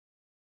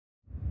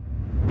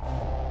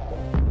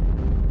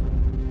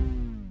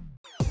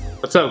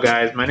What's up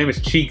guys, my name is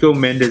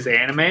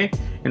ChicoMendezAnime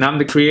and I'm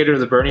the creator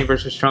of the Bernie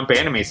vs. Trump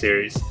anime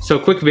series. So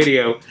quick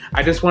video,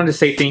 I just wanted to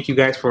say thank you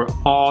guys for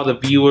all the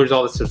viewers,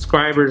 all the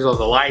subscribers, all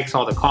the likes,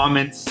 all the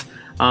comments.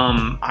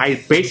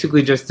 I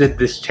basically just did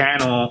this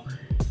channel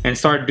and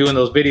started doing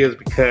those videos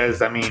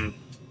because, I mean,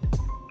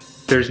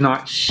 there's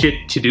not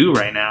shit to do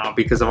right now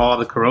because of all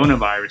the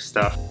coronavirus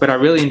stuff. But I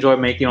really enjoy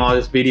making all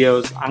these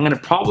videos. I'm gonna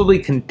probably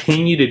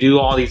continue to do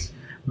all these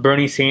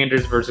Bernie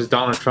Sanders versus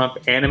Donald Trump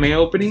anime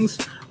openings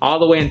all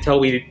the way until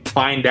we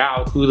find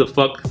out who the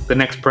fuck the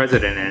next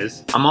president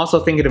is. I'm also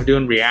thinking of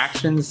doing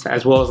reactions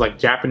as well as like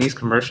Japanese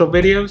commercial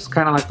videos,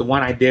 kind of like the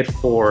one I did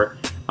for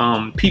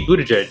Pete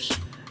Buttigieg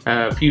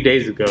a few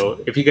days ago.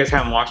 If you guys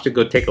haven't watched it,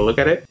 go take a look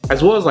at it.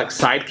 As well as like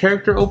side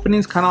character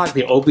openings, kind of like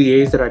the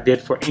OVAs that I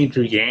did for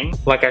Andrew Yang.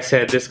 Like I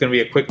said, this is gonna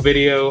be a quick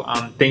video.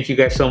 Thank you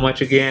guys so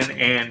much again.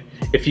 And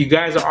if you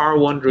guys are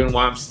wondering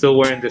why I'm still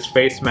wearing this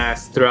face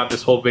mask throughout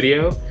this whole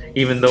video,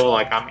 even though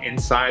like I'm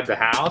inside the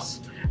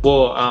house,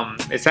 well,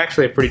 it's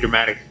actually a pretty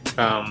dramatic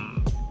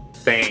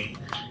thing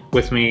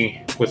with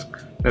me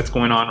that's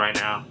going on right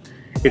now.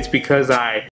 It's because I